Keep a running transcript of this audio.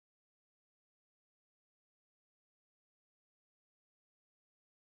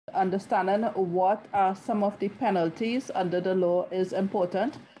understanding what are some of the penalties under the law is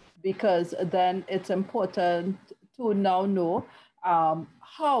important, because then it's important to now know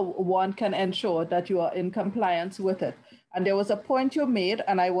how one can ensure that you are in compliance with it. And there was a point you made,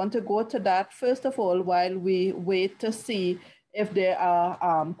 and I want to go to that first of all while we wait to see if there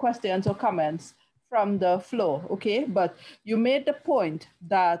are questions or comments from the floor, okay? But you made the point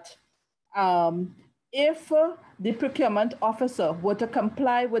that if the procurement officer were to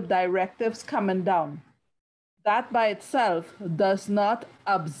comply with directives coming down, that by itself does not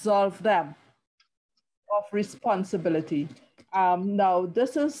absolve them of responsibility. Now,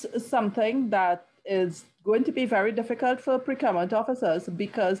 this is something that is going to be very difficult for procurement officers,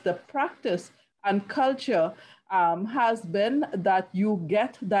 because the practice and culture has been that you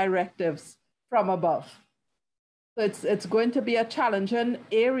get directives from above. So it's going to be a challenging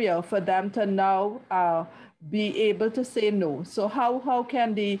area for them to now be able to say no. So how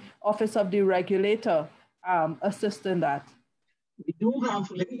can the Office of the Regulator assist in that? We do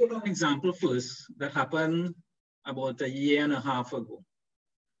have, let me give an example first that happened about a year and a half ago.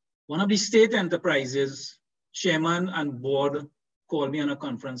 One of the state enterprises, chairman and board called me on a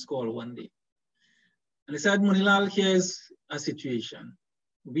conference call one day. And they said, Moonilal, here's a situation.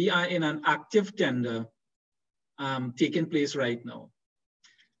 We are in an active tender taking place right now.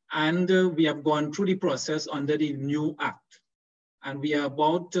 And we have gone through the process under the new act. And we are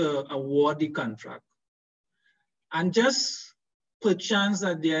about to award the contract. And just perchance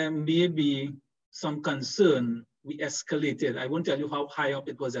that there may be some concern, we escalated. I won't tell you how high up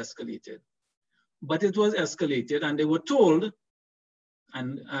it was escalated, but it was escalated, and they were told,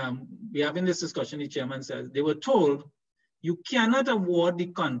 and we're having this discussion, the chairman says, they were told, you cannot award the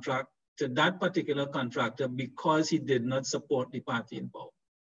contract to that particular contractor because he did not support the party in power.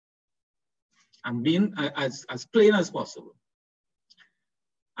 I'm being as plain as possible.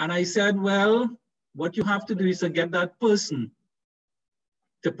 And I said, well, what you have to do is to get that person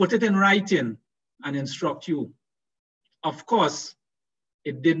to put it in writing and instruct you. Of course,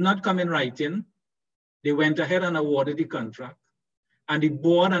 it did not come in writing. They went ahead and awarded the contract, and the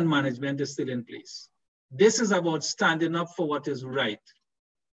board and management is still in place. This is about standing up for what is right.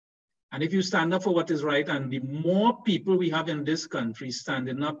 And if you stand up for what is right, and the more people we have in this country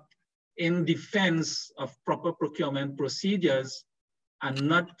standing up in defense of proper procurement procedures and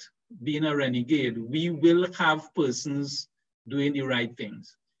not being a renegade, we will have persons doing the right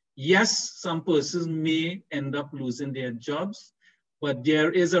things. Yes, some persons may end up losing their jobs, but there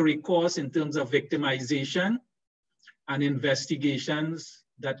is a recourse in terms of victimization and investigations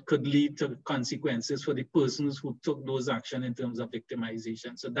that could lead to consequences for the persons who took those actions in terms of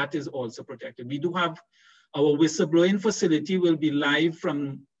victimization. So that is also protected. We do have our whistleblowing facility will be live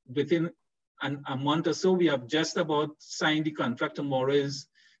from within a month or so. We have just about signed the contract. Tomorrow is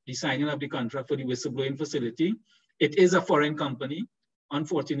the signing of the contract for the whistleblowing facility. It is a foreign company.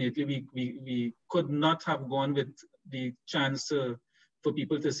 Unfortunately, we could not have gone with the chance for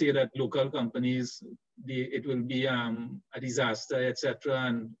people to say that local companies, it will be a disaster, etc.,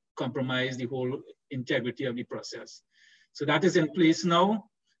 and compromise the whole integrity of the process. So that is in place now,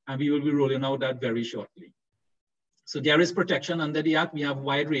 and we will be rolling out that very shortly. So there is protection under the Act. We have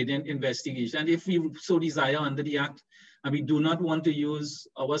wide-ranging investigation. If we so desire under the Act, and we do not want to use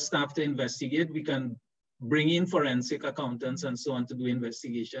our staff to investigate, we can bring in forensic accountants and so on to do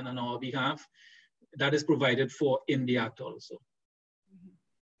investigation on our behalf. That is provided for in the Act also.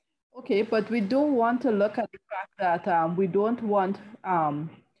 Okay, but we do want to look at the fact that we don't want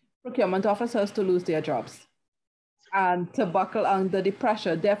procurement officers to lose their jobs and to buckle under the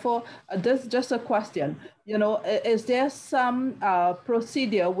pressure. Therefore, this is just a question, you know, is there some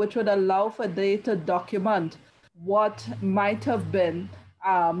procedure which would allow for they to document what might have been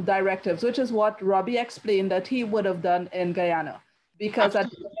directives, which is what Robbie explained that he would have done in Guyana, because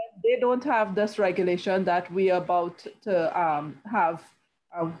at the moment, they don't have this regulation that we are about to have,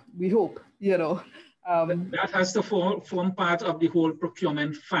 we hope, you know. That has to form part of the whole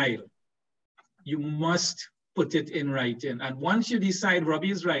procurement file. You must put it in writing. And once you decide,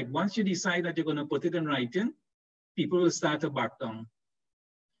 Robbie is right, once you decide that you're going to put it in writing, people will start to back down.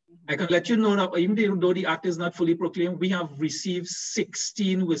 I can let you know that even though the Act is not fully proclaimed, we have received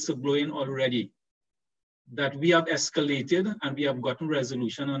 16 whistleblowing already that we have escalated, and we have gotten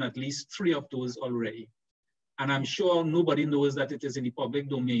resolution on at least 3 of those already. And I'm sure nobody knows that it is in the public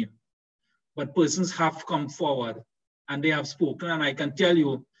domain. But persons have come forward and they have spoken, and I can tell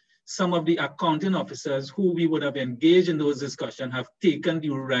you some of the accounting officers who we would have engaged in those discussions have taken the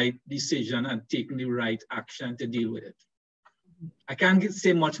right decision and taken the right action to deal with it. I can't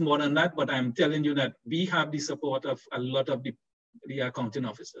say much more than that, but I'm telling you that we have the support of a lot of the the accounting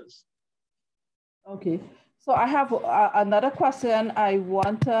officers. Okay, so I have another question I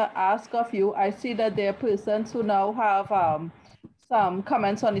want to ask of you. I see that there are persons who now have some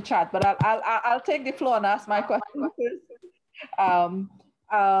comments on the chat, but I'll take the floor and ask my question first.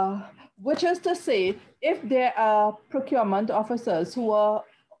 Which is to say, if there are procurement officers who are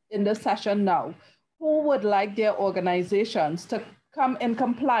in the session now, who would like their organizations to come in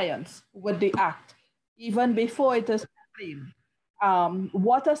compliance with the Act, even before it is proclaimed,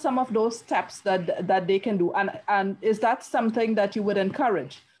 what are some of those steps that they can do? And is that something that you would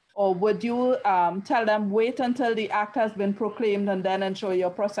encourage? Or would you tell them, wait until the Act has been proclaimed and then ensure your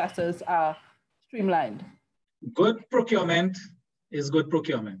processes are streamlined? Good procurement is good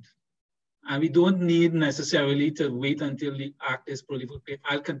procurement. And we don't need necessarily to wait until the Act is proclaimed.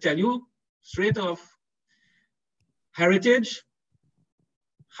 I can tell you straight off, Heritage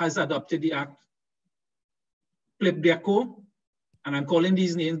has adopted the Act. Plipdeco, and I'm calling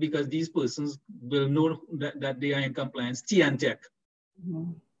these names because these persons will know that they are in compliance, Tech.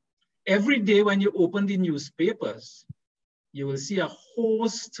 Mm-hmm. Every day when you open the newspapers, you will see a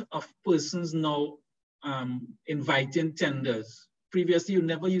host of persons now inviting tenders. Previously, you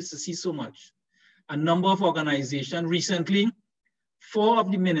never used to see so much. A number of organizations, recently, 4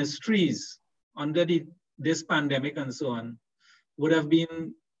 of the ministries under this pandemic and so on, would have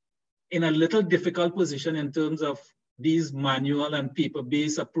been in a little difficult position in terms of these manual and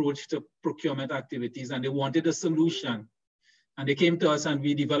paper-based approach to procurement activities, and they wanted a solution. And they came to us and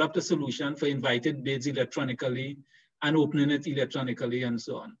we developed a solution for invited bids electronically and opening it electronically and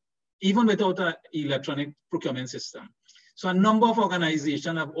so on, even without an electronic procurement system. So a number of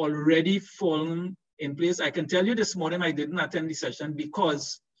organizations have already fallen in place. I can tell you this morning I didn't attend the session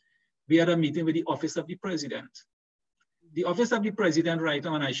because we had a meeting with the Office of the President. The Office of the President right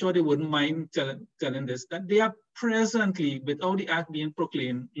now, and I'm sure they wouldn't mind telling this, that they are presently, without the Act being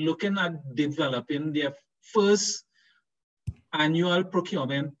proclaimed, looking at developing their first annual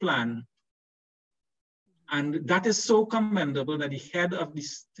procurement plan. And that is so commendable that the head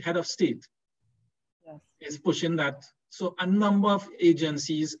of state is pushing that. So a number of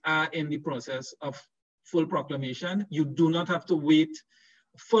agencies are in the process of full proclamation. You do not have to wait.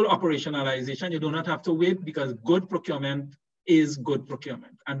 Full operationalization, you do not have to wait because good procurement is good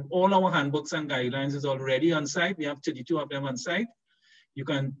procurement. And all our handbooks and guidelines is already on site. We have 32 of them on site. You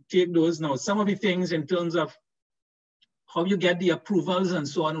can take those now. Some of the things in terms of how you get the approvals and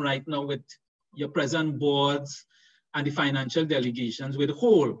so on right now with your present boards and the financial delegations will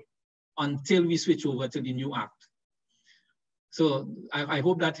hold until we switch over to the new Act. So I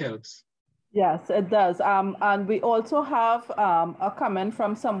hope that helps. Yes, it does. And we also have a comment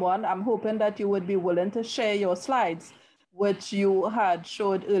from someone. I'm hoping that you would be willing to share your slides, which you had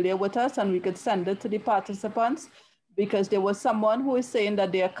showed earlier with us, and we could send it to the participants, because there was someone who is saying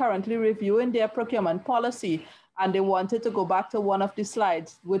that they are currently reviewing their procurement policy, and they wanted to go back to one of the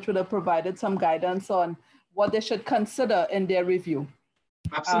slides, which would have provided some guidance on what they should consider in their review.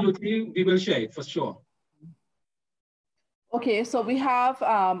 Absolutely, we will share it for sure. Okay, so we have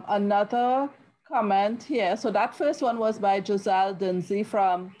another comment here. So that first one was by Giselle Dinzy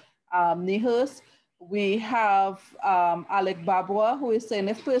from Nehus. We have Alec Babwa, who is saying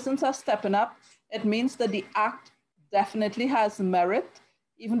if persons are stepping up, it means that the Act definitely has merit,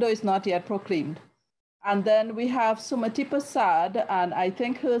 even though it's not yet proclaimed. And then we have Sumati Prasad, and I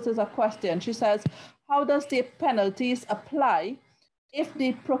think hers is a question. She says, how does the penalties apply if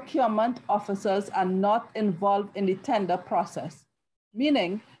the procurement officers are not involved in the tender process?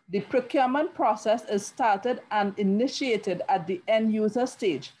 Meaning the procurement process is started and initiated at the end user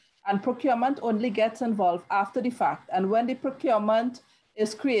stage, and procurement only gets involved after the fact and when the procurement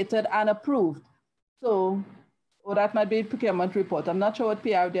is created and approved. So, or that might be procurement report. I'm not sure what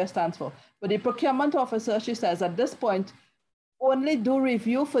PRD stands for, but the procurement officer, she says, at this point, only do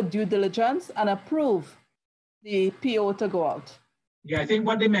review for due diligence and approve the PO to go out. Yeah, I think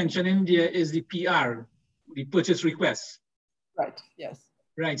what they mentioned in there is the PR, the purchase request. Right, yes.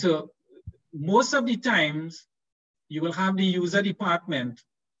 Right, so most of the times you will have the user department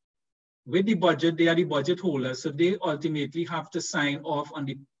with the budget, they are the budget holders, so they ultimately have to sign off on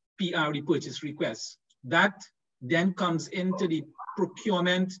the PR, the purchase request. That then comes into the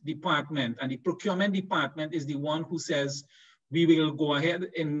procurement department, and the procurement department is the one who says, we will go ahead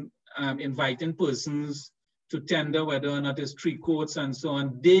in inviting persons to tender, whether or not it's 3 quotes and so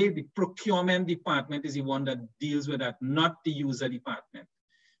on. The procurement department is the one that deals with that, not the user department.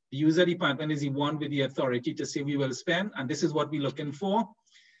 The user department is the one with the authority to say we will spend, and this is what we're looking for.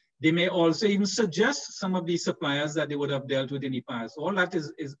 They may also even suggest some of these suppliers that they would have dealt with in the past. All that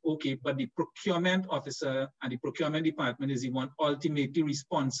is okay, but the procurement officer and the procurement department is the one ultimately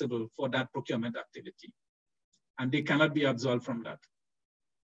responsible for that procurement activity. And they cannot be absolved from that.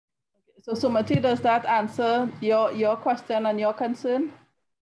 So Sumati, does that answer your question and your concern?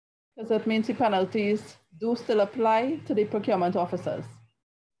 Because it means the penalties do still apply to the procurement officers.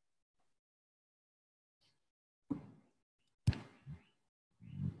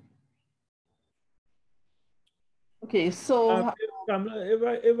 Okay, so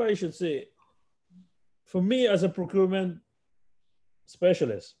Kamla, if I should say, for me as a procurement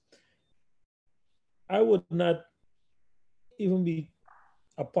specialist, I would not even be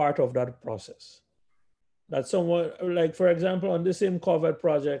a part of that process. That someone, like for example, on the same COVID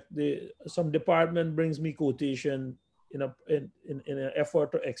project, some department brings me quotation in an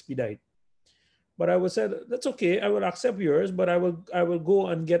effort to expedite. But I would say that's okay. I will accept yours, but I will go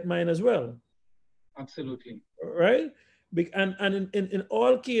and get mine as well. Absolutely. Right? And in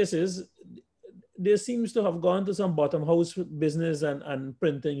all cases, there seems to have gone to some bottom house business and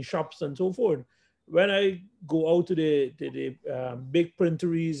printing shops and so forth. When I go out to the big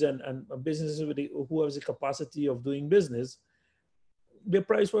printeries and businesses who have the capacity of doing business, the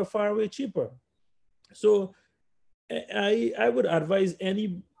price were far way cheaper. So I would advise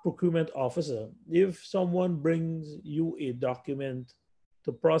any procurement officer, if someone brings you a document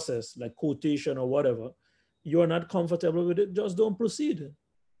to process, like quotation or whatever, you're not comfortable with it, just don't proceed.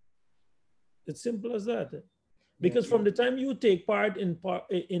 It's simple as that. Because from the time you take part in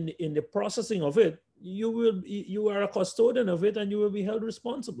the processing of it, you are a custodian of it and you will be held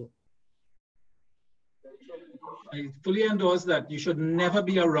responsible. I fully endorse that. You should never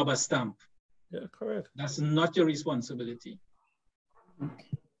be a rubber stamp. Yeah, correct. That's not your responsibility.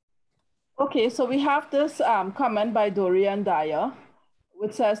 Okay, so we have this comment by Dorian Dyer,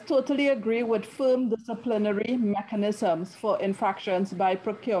 which says, totally agree with firm disciplinary mechanisms for infractions by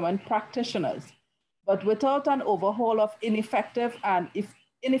procurement practitioners. But without an overhaul of ineffective and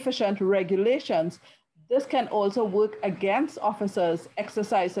inefficient regulations, this can also work against officers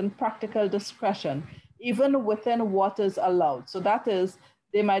exercising practical discretion, even within what is allowed. So that is,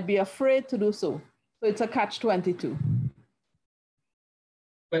 they might be afraid to do so. So it's a catch-22.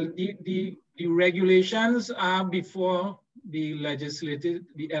 Well, the regulations are before the legislative,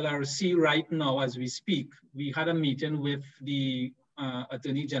 the LRC right now as we speak. We had a meeting with the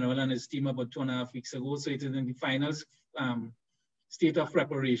Attorney General and his team about 2.5 weeks ago. So it is in the final state of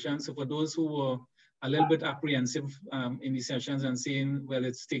preparation. So for those who were a little bit apprehensive in the sessions and saying, well,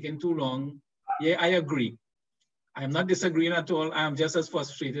 it's taken too long. Yeah, I agree. I am not disagreeing at all. I am just as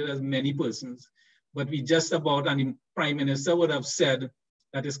frustrated as many persons. But we just about, and the Prime Minister would have said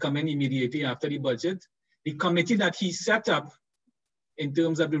that is coming immediately after the budget. The committee that he set up in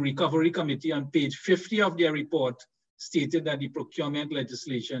terms of the Recovery Committee on page 50 of their report stated that the procurement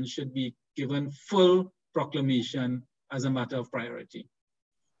legislation should be given full proclamation as a matter of priority.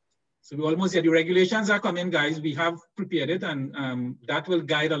 So we almost said the regulations are coming, guys. We have prepared it, and that will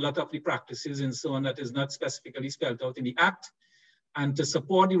guide a lot of the practices and so on that is not specifically spelled out in the Act. And to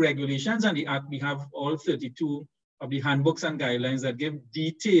support the regulations and the Act, we have all 32 of the handbooks and guidelines that give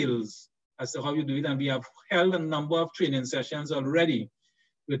details as to how you do it. And we have held a number of training sessions already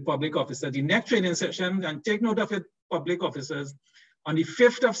with public officers. The next training session, and take note of it, public officers, on the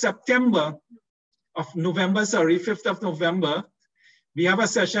 5th of September, of November, sorry, 5th of November, we have a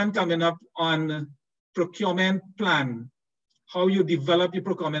session coming up on procurement plan, how you develop your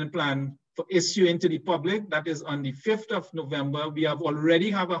procurement plan for issuing to the public. That is on the 5th of November. We have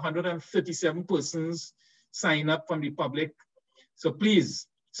already have 137 persons sign up from the public. So please,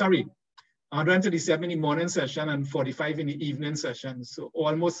 sorry, 137 in the morning session and 45 in the evening session. So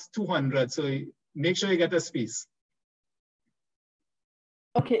almost 200. So make sure you get a space.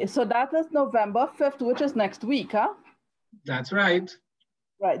 Okay, so that is November 5th, which is next week, huh? That's right.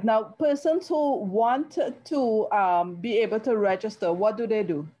 Right. Now, persons who want to be able to register, what do they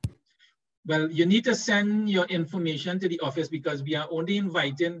do? Well, you need to send your information to the office because we are only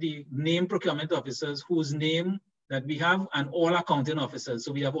inviting the named procurement officers whose name that we have and all accounting officers.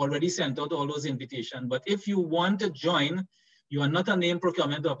 So we have already sent out all those invitations. But if you want to join, you are not a named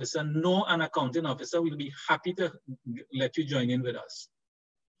procurement officer, nor an accounting officer, we'll be happy to let you join in with us.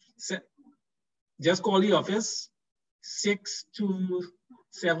 So just call the office,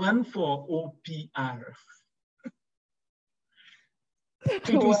 627 for OPR.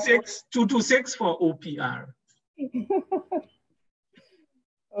 226 for OPR.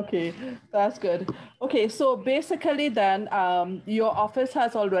 Okay, that's good. Okay, so basically then your office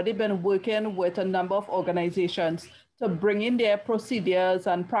has already been working with a number of organizations to bringing their procedures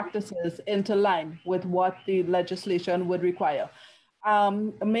and practices into line with what the legislation would require.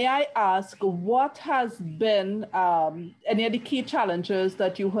 May I ask, what has been any of the key challenges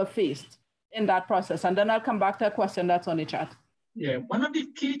that you have faced in that process? And then I'll come back to a question that's on the chat. Yeah, one of the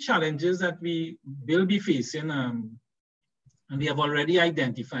key challenges that we will be facing, and we have already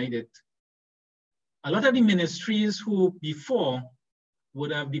identified it, a lot of the ministries who before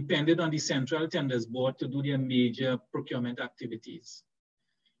would have depended on the Central Tenders Board to do their major procurement activities.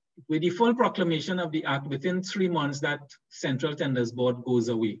 With the full proclamation of the Act, within 3 months, that Central Tenders Board goes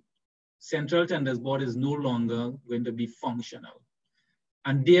away. Central Tenders Board is no longer going to be functional.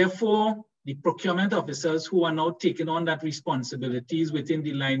 And therefore, the procurement officers who are now taking on that responsibilities within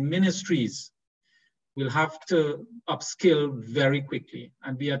the line ministries will have to upskill very quickly.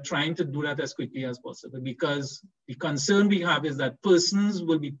 And we are trying to do that as quickly as possible, because the concern we have is that persons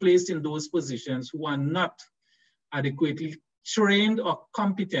will be placed in those positions who are not adequately trained or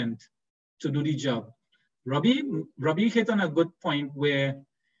competent to do the job. Robbie hit on a good point where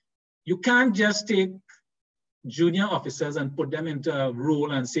you can't just take junior officers and put them into a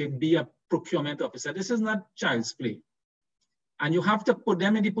role and say, be a procurement officer. This is not child's play. And you have to put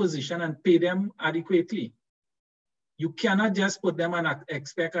them in the position and pay them adequately. You cannot just put them and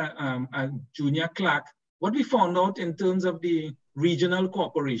expect a junior clerk. What we found out in terms of the regional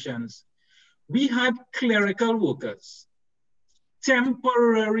corporations, we had clerical workers,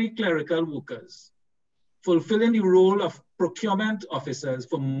 temporary clerical workers, fulfilling the role of procurement officers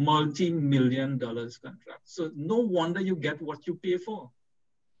for multi-million-dollar contracts. So no wonder you get what you pay for.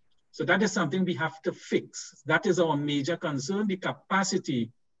 So that is something we have to fix. That is our major concern, the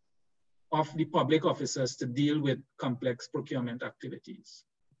capacity of the public officers to deal with complex procurement activities.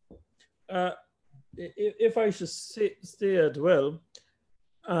 If I should say as well,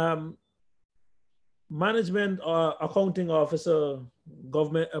 management or accounting officer,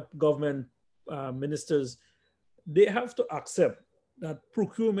 government ministers, they have to accept that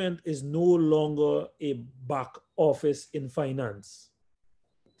procurement is no longer a back office in finance.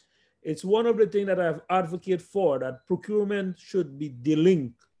 It's one of the things that I've advocated for, that procurement should be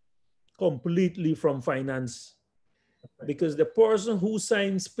delinked completely from finance, because the person who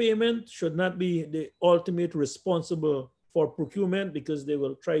signs payment should not be the ultimate responsible for procurement, because they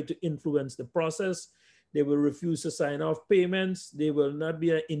will try to influence the process. They will refuse to sign off payments. They will not be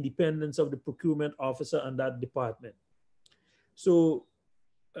an independence of the procurement officer and that department. So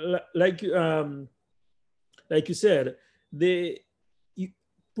like you said,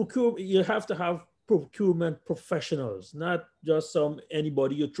 you have to have procurement professionals, not just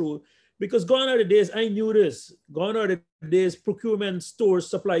anybody you throw. Because gone are the days, I knew this, gone are the days procurement, stores,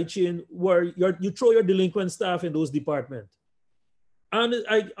 supply chain, where you throw your delinquent staff in those departments. And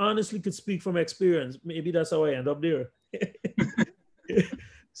I honestly could speak from experience. Maybe that's how I end up there.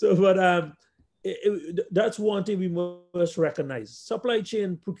 So, but that's one thing we must recognize. Supply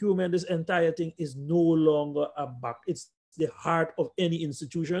chain procurement, this entire thing is no longer a back. It's the heart of any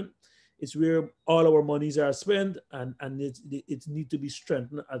institution. It's where all our monies are spent, and it needs to be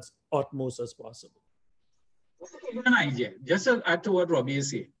strengthened as utmost as possible. Just to give you an idea, just to add to what Robbie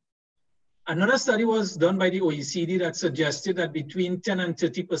is saying, another study was done by the OECD that suggested that between 10 and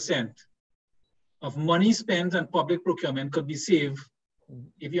 30% of money spent on public procurement could be saved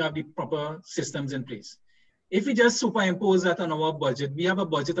if you have the proper systems in place. If we just superimpose that on our budget, we have a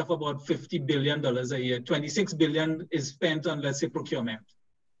budget of about $50 billion a year. 26 billion is spent on, let's say, procurement.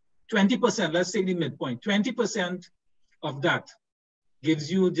 20%, let's say the midpoint, 20% of that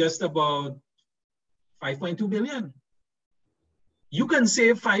gives you just about 5.2 billion. You can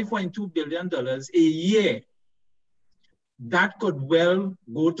save $5.2 billion a year. That could well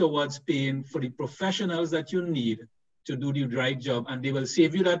go towards paying for the professionals that you need to do the right job, and they will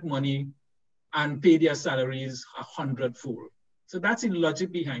save you that money and pay their salaries 100-fold. So that's the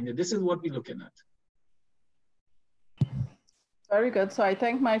logic behind it. This is what we're looking at. Very good. So I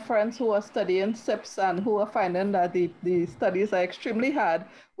think my friends who are studying SIPs and who are finding that the studies are extremely hard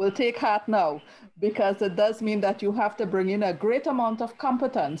will take heart now, because it does mean that you have to bring in a great amount of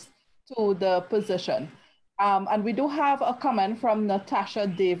competence to the position. And we do have a comment from Natasha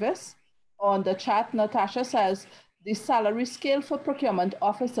Davis on the chat. Natasha says, the salary scale for procurement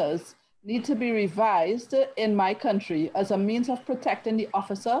officers need to be revised in my country as a means of protecting the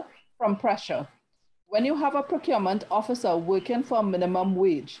officer from pressure. When you have a procurement officer working for minimum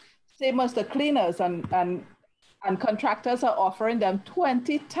wage, same as the cleaners and contractors are offering them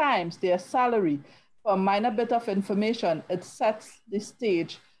 20 times their salary for a minor bit of information, it sets the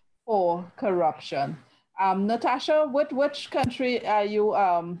stage for corruption. Natasha, which country are you?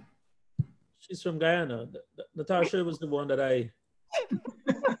 She's from Guyana. Natasha was the one that I...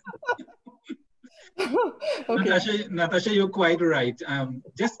 Okay. Natasha, you're quite right.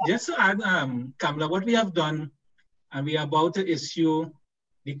 Just to add, Kamla, what we have done, and we are about to issue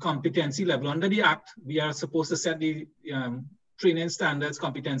the competency level. Under the Act, we are supposed to set the training standards,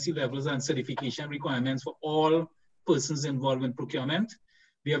 competency levels, and certification requirements for all persons involved in procurement.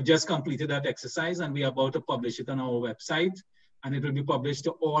 We have just completed that exercise, and we are about to publish it on our website, and it will be published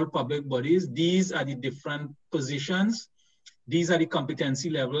to all public bodies. These are the different positions. These are the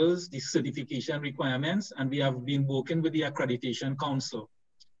competency levels, the certification requirements, and we have been working with the Accreditation Council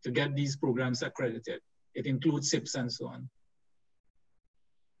to get these programs accredited. It includes SIPs and so on.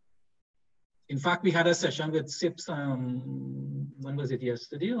 In fact, we had a session with SIPs, when was it,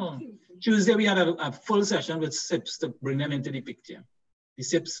 yesterday or Tuesday? We had a full session with SIPs to bring them into the picture, the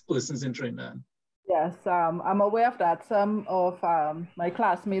SIPs persons in Trinidad. Yes, I'm aware of that. Some of my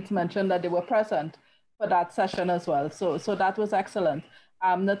classmates mentioned that they were present for that session as well. So that was excellent.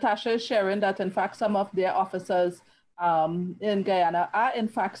 Natasha is sharing that in fact, some of their officers in Guyana are in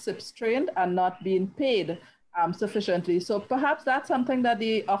fact SIPs trained and not being paid sufficiently. So perhaps that's something that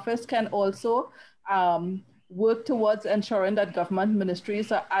the office can also work towards ensuring that government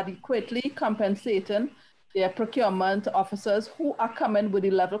ministries are adequately compensating their procurement officers who are coming with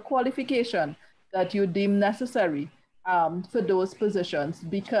the level qualification that you deem necessary for those positions,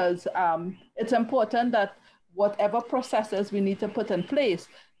 because it's important that whatever processes we need to put in place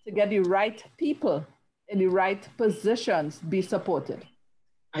to get the right people in the right positions be supported.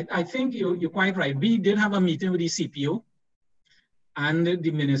 I think you're quite right. We did have a meeting with the CPO and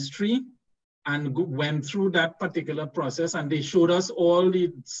the ministry and went through that particular process, and they showed us all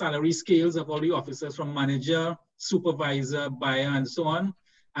the salary scales of all the officers from manager, supervisor, buyer, and so on.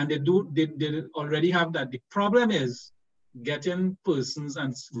 And they already have that. The problem is getting persons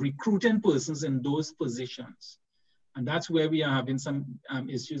and recruiting persons in those positions. And that's where we are having some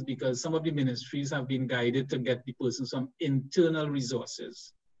issues, because some of the ministries have been guided to get the persons from internal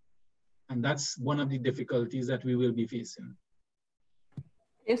resources. And that's one of the difficulties that we will be facing.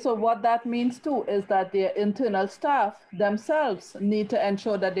 Okay, so what that means too is that their internal staff themselves need to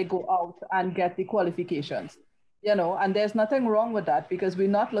ensure that they go out and get the qualifications. You know, and there's nothing wrong with that, because we're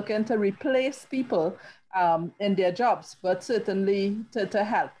not looking to replace people in their jobs, but certainly to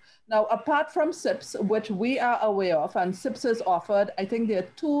help. Now, apart from SIPs, which we are aware of, and SIPs is offered, I think there are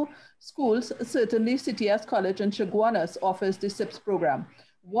 2 schools, certainly CTS College in Chaguanas offers the SIPs program.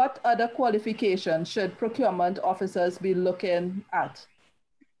 What other qualifications should procurement officers be looking at?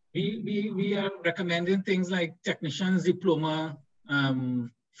 We are recommending things like technician's diploma,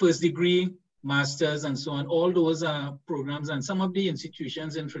 first degree, masters, and so on. All those are programs, and some of the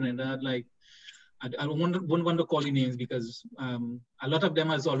institutions in Trinidad, like, I wouldn't want to call the names, because a lot of them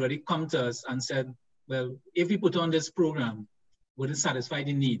has already come to us and said, well, if we put on this program, would it satisfy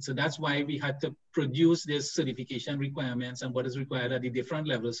the needs? So that's why we had to produce this certification requirements and what is required at the different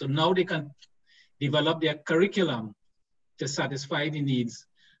levels. So now they can develop their curriculum to satisfy the needs.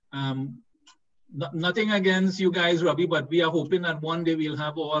 Nothing against you guys, Robbie, but we are hoping that one day we'll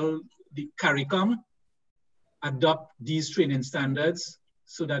have all the CARICOM adopt these training standards,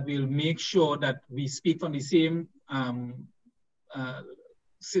 so that we'll make sure that we speak from the same,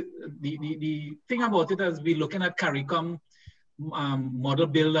 the thing about it is we're looking at CARICOM model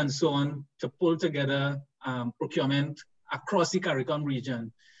build and so on to pull together procurement across the CARICOM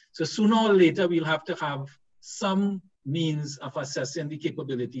region. So sooner or later, we'll have to have some means of assessing the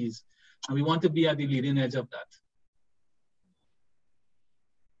capabilities, and we want to be at the leading edge of that.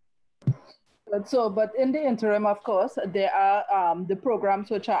 But in the interim, of course, there are the programs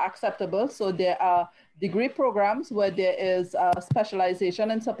which are acceptable. So there are degree programs where there is a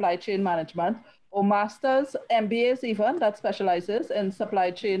specialization in supply chain management, or masters, MBAs even, that specializes in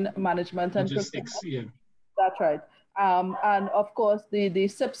supply chain management and logistics. Yeah. That's right. And of course, the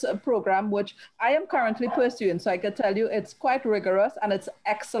SIPs program, which I am currently pursuing. So I can tell you it's quite rigorous and it's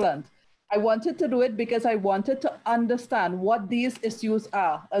excellent. I wanted to do it because I wanted to understand what these issues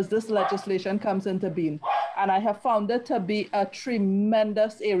are as this legislation comes into being. And I have found it to be a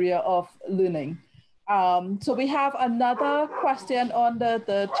tremendous area of learning. So we have another question on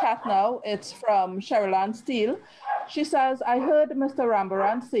the chat now. It's from Sherilyn Steele. She says, I heard Mr.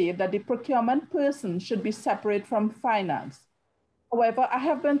 Rambaran say that the procurement person should be separate from finance. However, I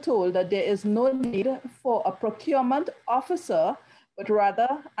have been told that there is no need for a procurement officer, but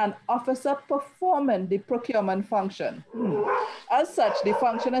rather an officer performing the procurement function. As such, the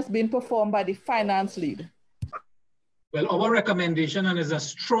function has been performed by the finance lead. Well, our recommendation, and is a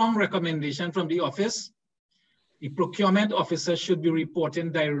strong recommendation from the office, the procurement officer should be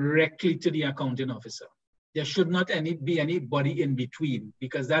reporting directly to the accounting officer. There should not be anybody in between,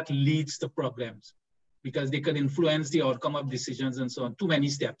 because that leads to problems, because they can influence the outcome of decisions and so on. Too many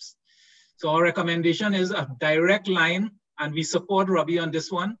steps. So our recommendation is a direct line, and we support Robbie on this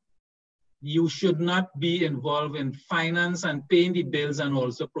one. You should not be involved in finance and paying the bills and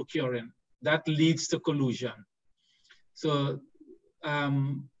also procuring. That leads to collusion. So our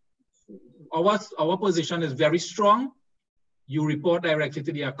position is very strong. You report directly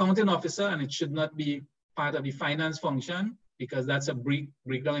to the accounting officer, and it should not be part of the finance function, because that's a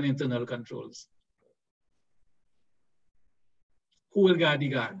breakdown in internal controls. Who will guard the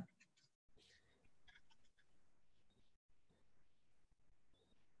guard?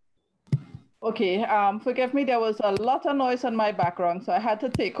 Okay, forgive me, there was a lot of noise on my background, so I had to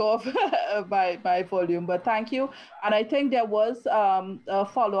take off my volume, but thank you. And I think there was a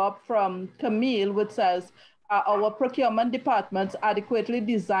follow-up from Camille, which says, our procurement departments adequately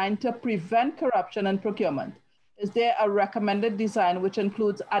designed to prevent corruption in procurement? Is there a recommended design which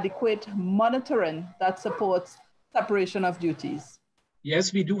includes adequate monitoring that supports separation of duties?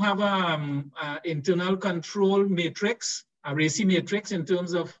 Yes, we do have an internal control matrix, a RACI matrix, in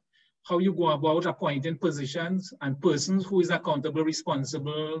terms of how you go about appointing positions, and persons who is accountable,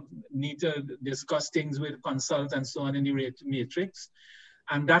 responsible, need to discuss things with consult and so on in the matrix.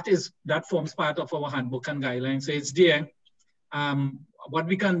 And that forms part of our handbook and guidelines. So it's there. What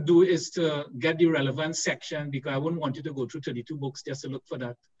we can do is to get the relevant section, because I wouldn't want you to go through 32 books just to look for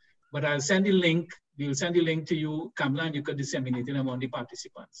that. But I'll send the link. We'll send the link to you, Kamla, and you could disseminate it among the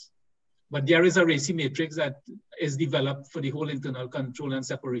participants. But there is a RACI matrix that is developed for the whole internal control and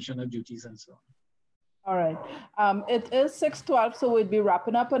separation of duties and so on. All right. It is 6:12, so we'll be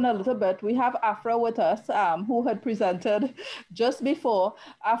wrapping up in a little bit. We have Afra with us, who had presented just before.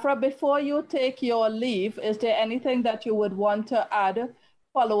 Afra, before you take your leave, is there anything that you would want to add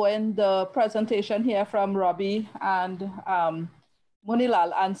following the presentation here from Robbie and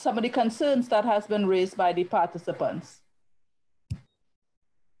Moonilal, and some of the concerns that has been raised by the participants?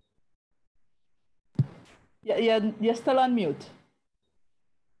 You're still on mute.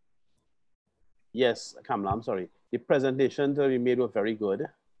 Yes, Kamla, I'm sorry. The presentations that we made were very good.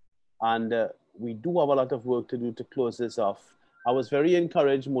 And we do have a lot of work to do to close this off. I was very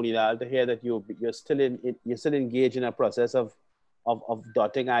encouraged, Moonilal, to hear that you're still engaged in a process of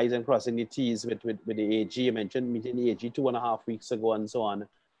dotting I's and crossing the T's with the AG. You mentioned meeting the AG 2.5 weeks ago and so on.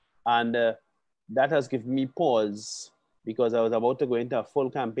 And that has given me pause, because I was about to go into a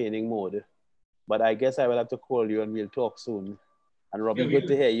full campaigning mode. But I guess I will have to call you and we'll talk soon. And Robbie, good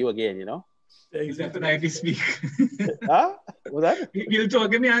to hear you again, you know? We'll definitely speak. Huh? What's that? We'll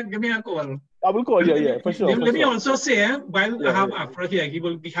talk. Give me a call. I will call you, yeah, for sure. Let me also say, while I have Afra here, he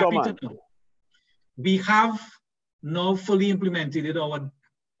will be happy to know. We have now fully implemented our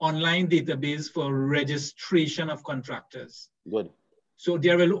online database for registration of contractors. Good. So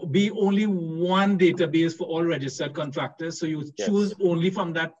there will be only one database for all registered contractors. So you choose only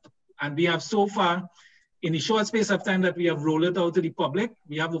from that. And we have so far, in the short space of time that we have rolled it out to the public,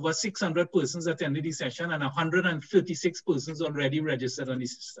 we have over 600 persons attended the session and 136 persons already registered on the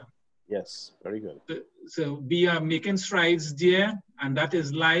system. Yes, very good. So we are making strides there, and that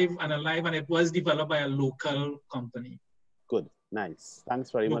is live and alive, and it was developed by a local company. Good, nice. Thanks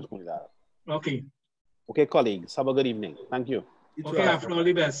very much, Moonilal. Okay. Okay, colleagues, have a good evening. Thank you. Okay, after all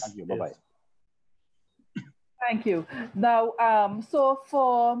the best. Thank you, bye-bye. Thank you. Now, so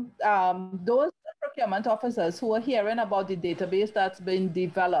for those procurement officers who are hearing about the database that's been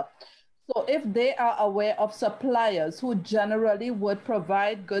developed, so if they are aware of suppliers who generally would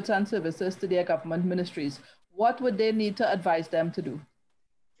provide goods and services to their government ministries, what would they need to advise them to do?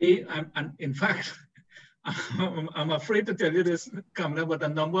 In fact, I'm afraid to tell you this, Kamla, but a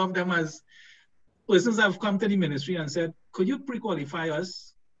number of them as persons have come to the ministry and said, could you pre-qualify us?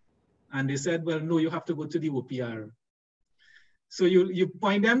 And they said, well, no, you have to go to the OPR. So you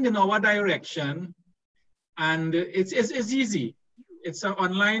point them in our direction, and it's easy. It's an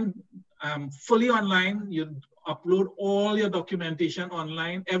online, fully online. You upload all your documentation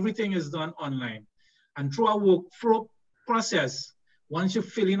online. Everything is done online. And through our workflow process, once you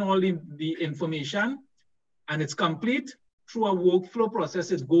fill in all the information and it's complete, through a workflow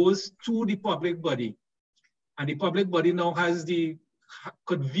process, it goes to the public body. And the public body now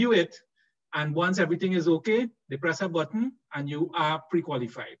could view it, and once everything is okay, they press a button and you are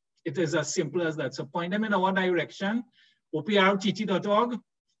pre-qualified. It is as simple as that. So point them in our direction, oprtt.org,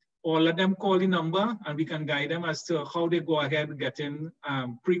 or let them call the number and we can guide them as to how they go ahead getting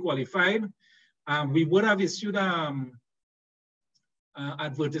pre-qualified. We would have issued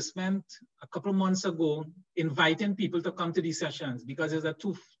advertisement a couple of months ago, inviting people to come to these sessions, because there's a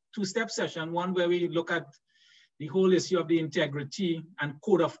two-step session, one where we look at the whole issue of the integrity and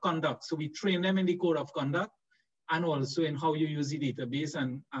code of conduct. So we train them in the code of conduct and also in how you use the database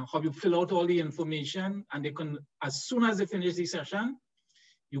and how you fill out all the information. And they can, as soon as they finish the session,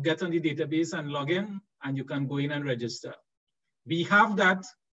 you get on the database and log in and you can go in and register. We have that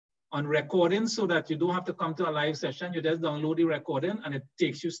on recording so that you don't have to come to a live session. You just download the recording and it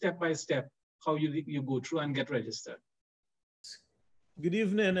takes you step by step how you go through and get registered. Good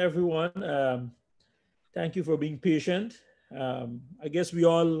evening, everyone. Thank you for being patient. I guess we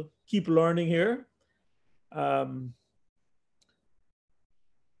all keep learning here.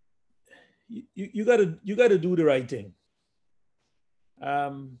 You gotta do the right thing.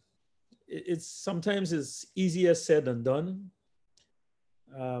 It's sometimes it's easier said than done.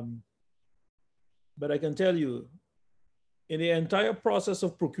 But I can tell you, in the entire process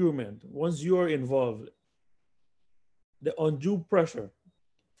of procurement, once you are involved, the undue pressure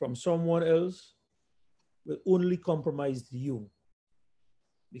from someone else will only compromise you.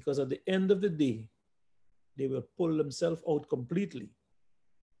 Because at the end of the day, they will pull themselves out completely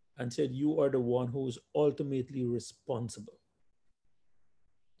and said, you are the one who is ultimately responsible.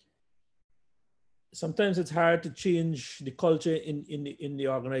 Sometimes it's hard to change the culture in the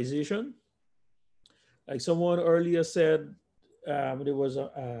organization. Like someone earlier said, there was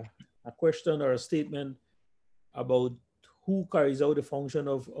a question or a statement about who carries out the function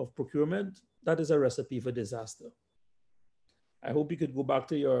of procurement. That is a recipe for disaster. I hope you could go back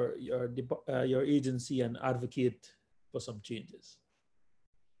to your agency and advocate for some changes.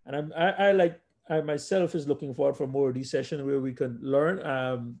 And I myself is looking forward for more of these sessions where we can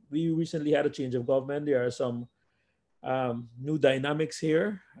learn. We recently had a change of government. There are some new dynamics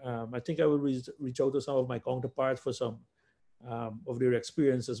here. I think I will reach out to some of my counterparts for some of their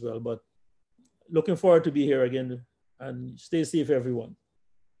experience as well. But looking forward to be here again, and stay safe, everyone.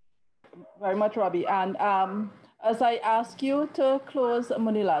 Very much, Robbie. And as I ask you to close,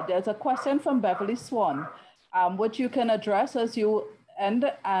 Moonilal, there's a question from Beverly Swan, which you can address as you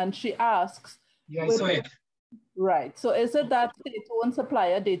end. And she asks, yeah, I saw it. Right. So is it that state-owned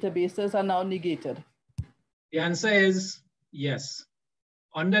supplier databases are now negated? The answer is yes.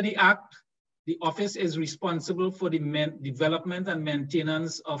 Under the Act, the office is responsible for the development and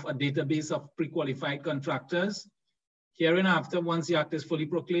maintenance of a database of pre-qualified contractors. Hereinafter, once the Act is fully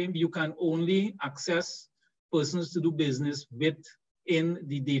proclaimed, you can only access persons to do business with in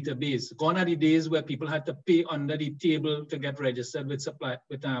the database. Gone are the days where people had to pay under the table to get registered with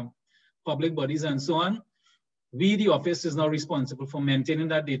public bodies and so on. We, the office, is now responsible for maintaining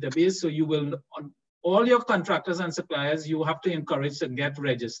that database. So you will, all your contractors and suppliers, you have to encourage to get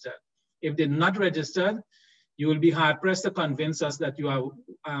registered. If they're not registered, you will be hard pressed to convince us that you are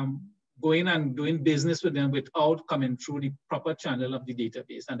going and doing business with them without coming through the proper channel of the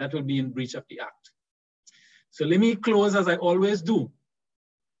database, and that will be in breach of the Act. So let me close as I always do.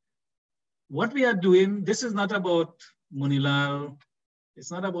 What we are doing, this is not about Moonilal, it's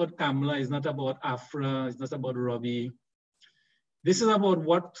not about Kamla, it's not about Afra, it's not about Robbie. This is about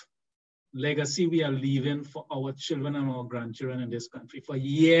what legacy we are leaving for our children and our grandchildren in this country. For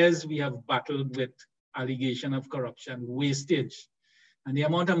years, we have battled with allegation of corruption, wastage, and the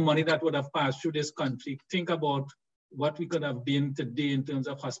amount of money that would have passed through this country. Think about what we could have been today in terms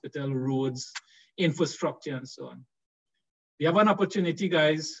of hospital, roads, infrastructure, and so on. We have an opportunity,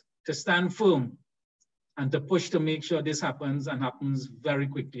 guys, to stand firm and to push to make sure this happens and happens very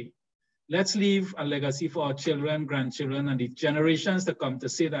quickly. Let's leave a legacy for our children, grandchildren, and the generations to come to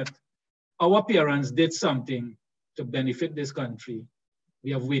say that our parents did something to benefit this country.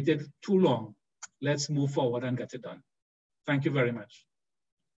 We have waited too long. Let's move forward and get it done. Thank you very much.